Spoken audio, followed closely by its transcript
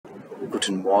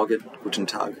Guten Morgen, Guten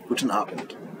Tag, Guten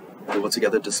Abend. We will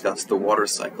together discuss the water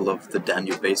cycle of the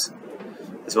Danube basin,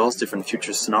 as well as different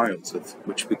future scenarios with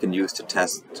which we can use to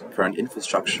test current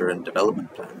infrastructure and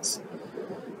development plans.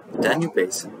 The Danube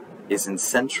basin is in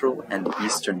Central and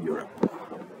Eastern Europe.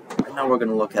 Right now we're going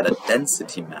to look at a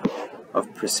density map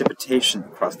of precipitation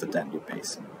across the Danube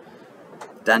basin.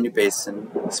 The Danube basin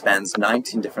spans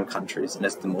 19 different countries and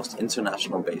is the most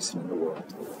international basin in the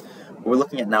world. What we're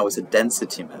looking at now is a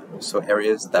density map, so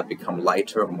areas that become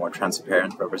lighter or more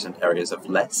transparent represent areas of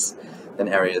less than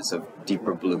areas of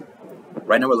deeper blue.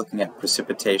 Right now we're looking at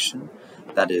precipitation,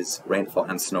 that is rainfall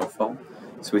and snowfall.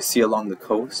 So we see along the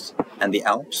coast and the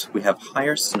Alps we have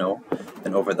higher snow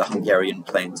than over the Hungarian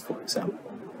plains, for example.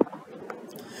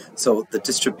 So the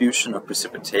distribution of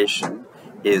precipitation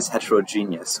is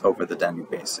heterogeneous over the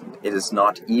Danube basin. It is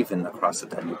not even across the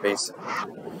Danube basin.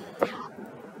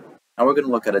 Now we're going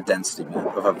to look at a density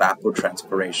map of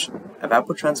evapotranspiration.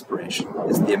 Evapotranspiration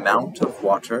is the amount of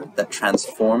water that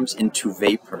transforms into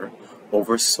vapor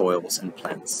over soils and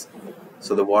plants.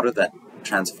 So the water that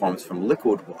transforms from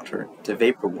liquid water to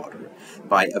vapor water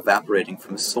by evaporating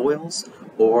from soils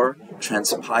or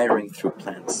transpiring through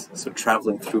plants. So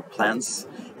traveling through plants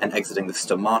and exiting the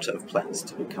stomata of plants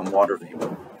to become water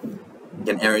vapor.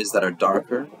 In areas that are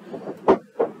darker,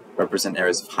 represent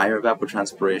areas of higher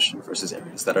evapotranspiration versus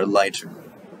areas that are lighter.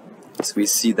 So we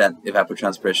see that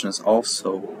evapotranspiration is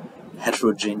also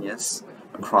heterogeneous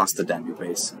across the Danube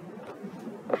basin.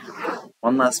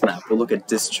 One last map, we'll look at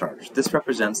discharge. This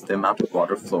represents the amount of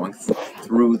water flowing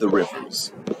through the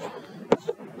rivers.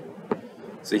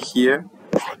 So here,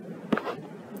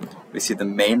 we see the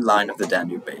main line of the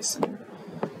Danube basin,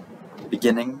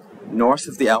 beginning north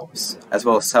of the Alps, as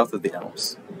well as south of the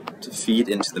Alps, to feed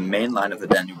into the main line of the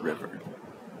Danube River,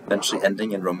 eventually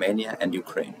ending in Romania and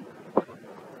Ukraine.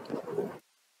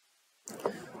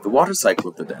 The water cycle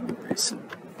of the Danube basin.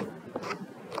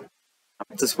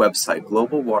 At this website,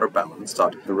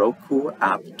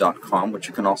 globalwaterbalance.herokuapp.com, which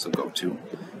you can also go to,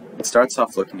 it starts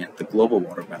off looking at the global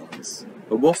water balance,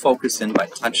 but we'll focus in by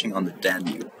touching on the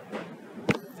Danube.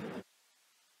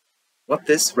 What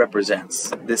this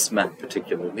represents, this map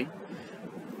particularly,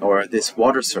 or this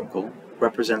water circle,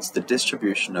 represents the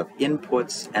distribution of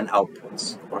inputs and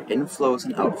outputs, or inflows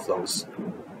and outflows,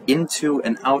 into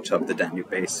and out of the Danube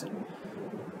basin.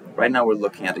 Right now we're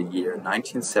looking at a year,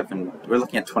 we're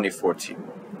looking at 2014.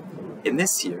 In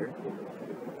this year,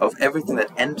 of everything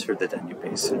that entered the Danube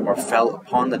basin, or fell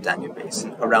upon the Danube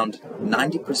basin, around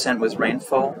 90% was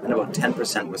rainfall and about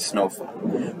 10% was snowfall.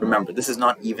 Remember, this is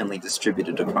not evenly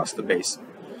distributed across the basin.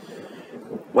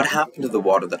 What happened to the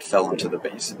water that fell onto the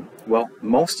basin? Well,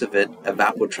 most of it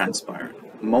evapotranspired.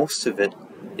 Most of it,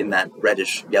 in that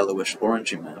reddish, yellowish,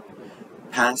 orangey map,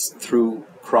 passed through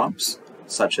crops,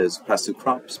 such as passed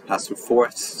through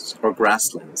forests or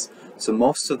grasslands. So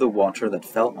most of the water that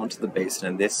fell onto the basin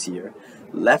in this year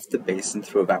left the basin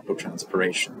through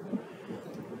evapotranspiration.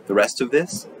 The rest of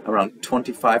this, around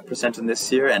 25% in this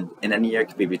year, and in any year it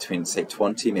could be between, say,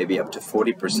 20, maybe up to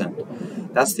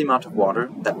 40%. That's the amount of water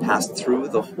that passed through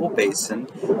the whole basin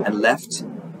and left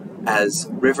as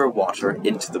river water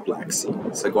into the Black Sea.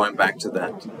 So going back to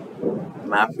that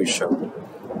map we showed,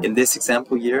 in this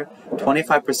example year,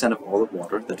 25% of all the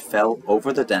water that fell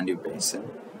over the Danube basin,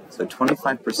 so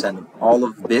 25% of all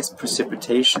of this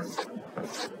precipitation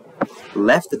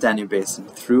left the Danube basin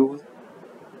through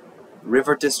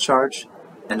river discharge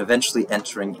and eventually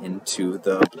entering into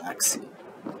the Black Sea.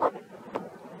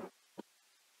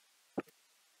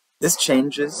 This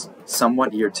changes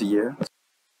somewhat year to year.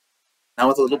 Now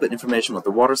with a little bit of information about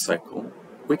the water cycle,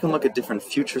 we can look at different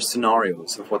future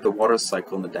scenarios of what the water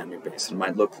cycle in the Danube basin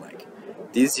might look like.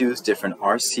 These use different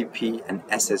RCP and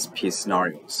SSP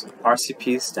scenarios.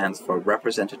 RCP stands for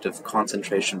Representative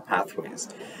Concentration Pathways.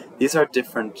 These are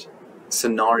different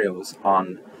scenarios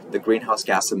on the greenhouse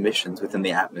gas emissions within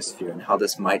the atmosphere and how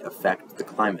this might affect the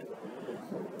climate.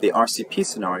 The RCP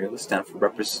scenarios stand for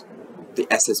the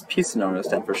SSP scenarios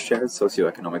stand for Shared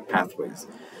Socio-Economic Pathways.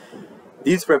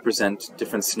 These represent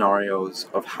different scenarios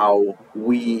of how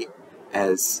we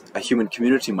as a human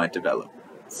community might develop.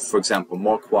 For example,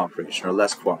 more cooperation or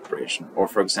less cooperation, or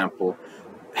for example,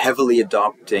 heavily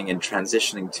adopting and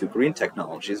transitioning to green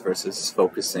technologies versus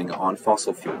focusing on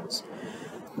fossil fuels.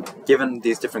 Given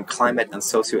these different climate and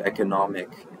socioeconomic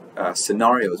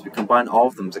scenarios, we combine all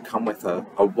of them to come with a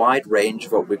wide range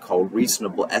of what we call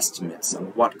reasonable estimates on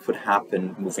what could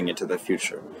happen moving into the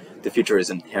future. The future is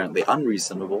inherently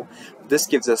unreasonable, but this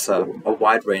gives us a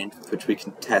wide range with which we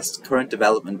can test current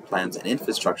development plans and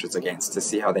infrastructures against to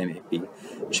see how they may be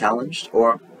challenged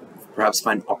or perhaps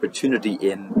find opportunity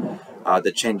in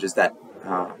the changes that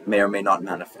may or may not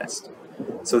manifest.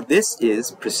 So this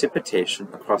is precipitation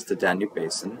across the Danube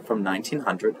basin from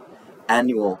 1900,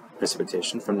 annual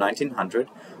precipitation from 1900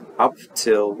 up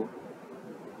till,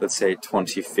 let's say,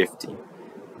 2050.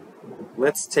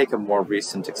 Let's take a more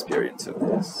recent experience of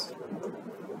this.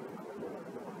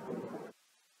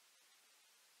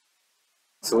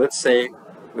 So let's say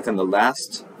within the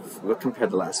last, we'll compare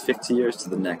the last 50 years to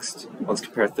the next. Let's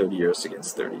compare 30 years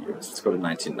against 30 years. Let's go to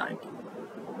 1990.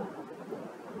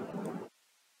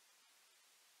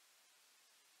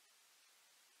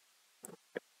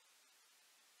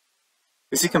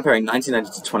 We see comparing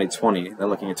 1990 to 2020, then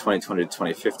looking at 2020 to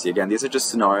 2050. Again, these are just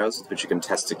scenarios which you can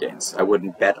test against. I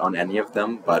wouldn't bet on any of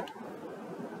them, but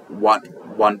what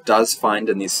one does find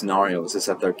in these scenarios is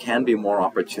that there can be more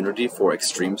opportunity for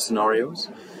extreme scenarios.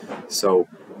 So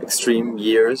extreme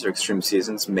years or extreme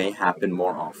seasons may happen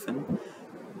more often,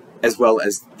 as well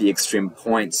as the extreme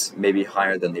points may be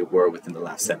higher than they were within the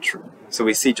last century. So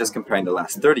we see, just comparing the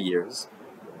last 30 years,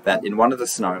 that in one of the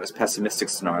scenarios, pessimistic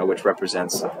scenario, which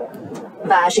represents...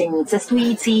 Vážení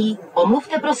cestující,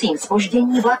 omluvte prosím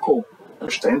zpoždění vlaku.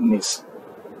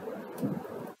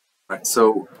 Right,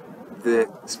 so the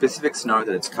specific scenario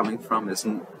that it's coming from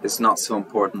is not so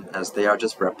important, as they are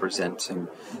just representing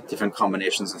different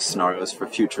combinations of scenarios for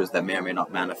futures that may or may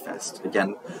not manifest.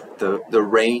 Again, the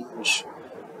range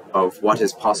of what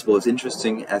is possible is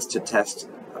interesting as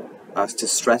to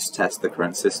stress test the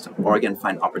current system, or again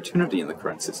find opportunity in the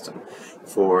current system.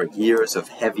 For years of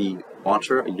heavy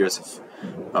water, years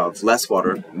of less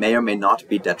water may or may not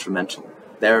be detrimental.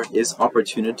 There is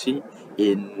opportunity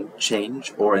in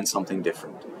change or in something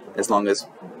different, as long as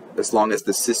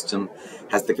the system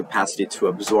has the capacity to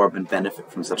absorb and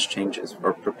benefit from such changes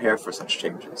or prepare for such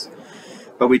changes.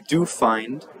 But we do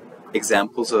find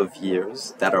examples of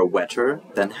years that are wetter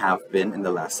than have been in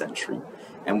the last century.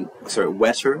 And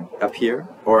wetter up here,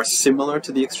 or similar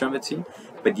to the extremity,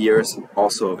 but years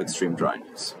also of extreme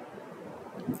dryness.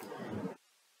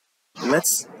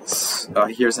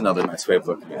 Here's another nice way of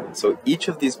looking at it. So each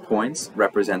of these points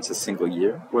represents a single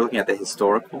year. We're looking at the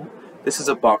historical. This is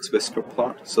a box whisker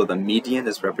plot, so the median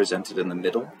is represented in the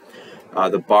middle.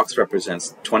 The box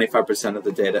represents 25% of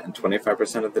the data and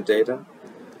 25% of the data.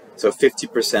 So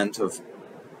 50% of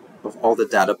all the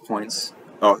data points,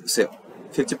 or say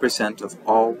 50% of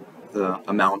all the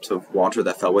amount of water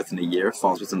that fell within a year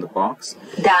falls within the box.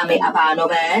 Dámy a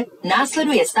pánové,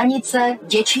 následuje stanice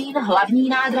Děčín hlavní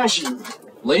nádraží.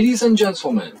 Ladies and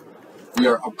gentlemen, we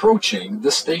are approaching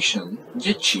the station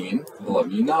Děčín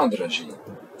hlavní nádraží.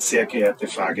 Sehr geehrte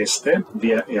Fahrgäste,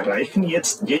 wir erreichen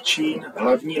jetzt Děčín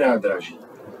hlavní nádraží.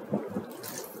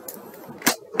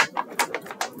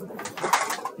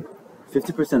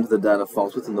 50% of the data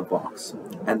falls within the box,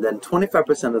 and then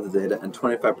 25% of the data and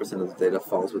 25% of the data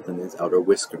falls within these outer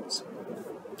whiskers.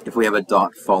 If we have a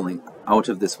dot falling out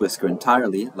of this whisker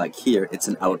entirely, like here, it's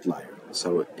an outlier.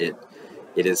 So it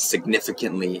is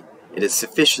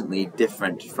sufficiently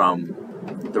different from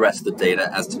the rest of the data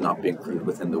as to not be included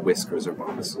within the whiskers or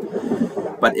box.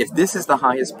 But if this is the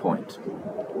highest point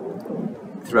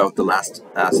throughout the last,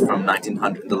 from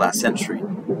 1900, the last century,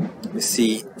 we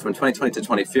see from 2020 to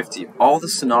 2050, all the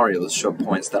scenarios show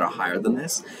points that are higher than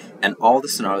this, and all the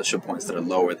scenarios show points that are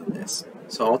lower than this.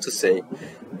 So all to say,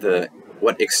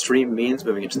 what extreme means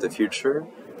moving into the future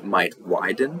might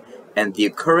widen, and the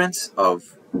occurrence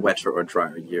of wetter or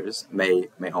drier years may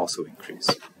also increase.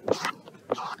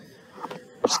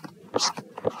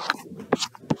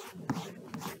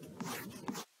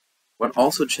 What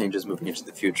also changes moving into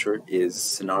the future is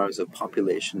scenarios of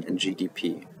population and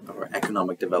GDP, or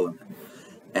economic development.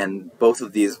 And both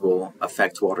of these will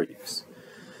affect water use.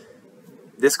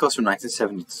 This goes from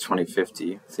 1970 to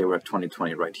 2050. Say we're at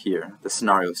 2020 right here. The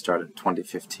scenarios start at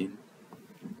 2015.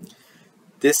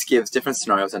 This gives different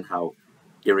scenarios on how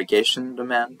irrigation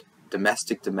demand,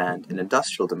 domestic demand, and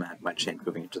industrial demand might change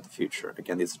moving into the future.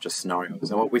 Again, these are just scenarios.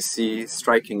 And what we see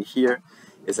striking here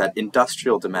is that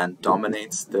industrial demand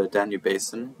dominates the Danube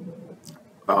basin,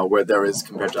 where there is,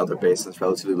 compared to other basins,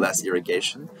 relatively less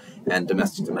irrigation, and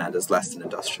domestic demand is less than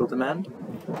industrial demand.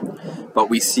 But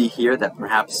we see here that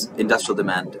perhaps industrial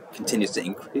demand continues to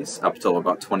increase up till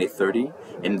about 2030,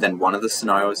 and then one of the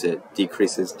scenarios it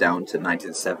decreases down to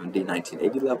 1970,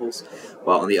 1980 levels,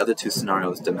 while in the other two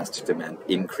scenarios domestic demand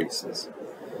increases.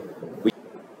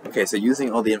 Okay, so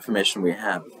using all the information we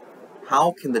have,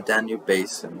 how can the Danube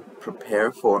basin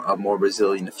prepare for a more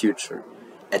resilient future,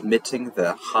 admitting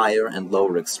the higher and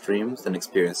lower extremes than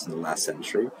experienced in the last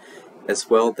century, as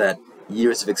well that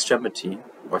years of extremity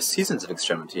or seasons of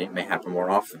extremity may happen more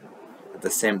often? At the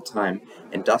same time,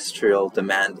 industrial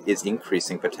demand is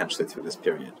increasing potentially through this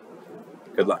period.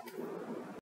 Good luck.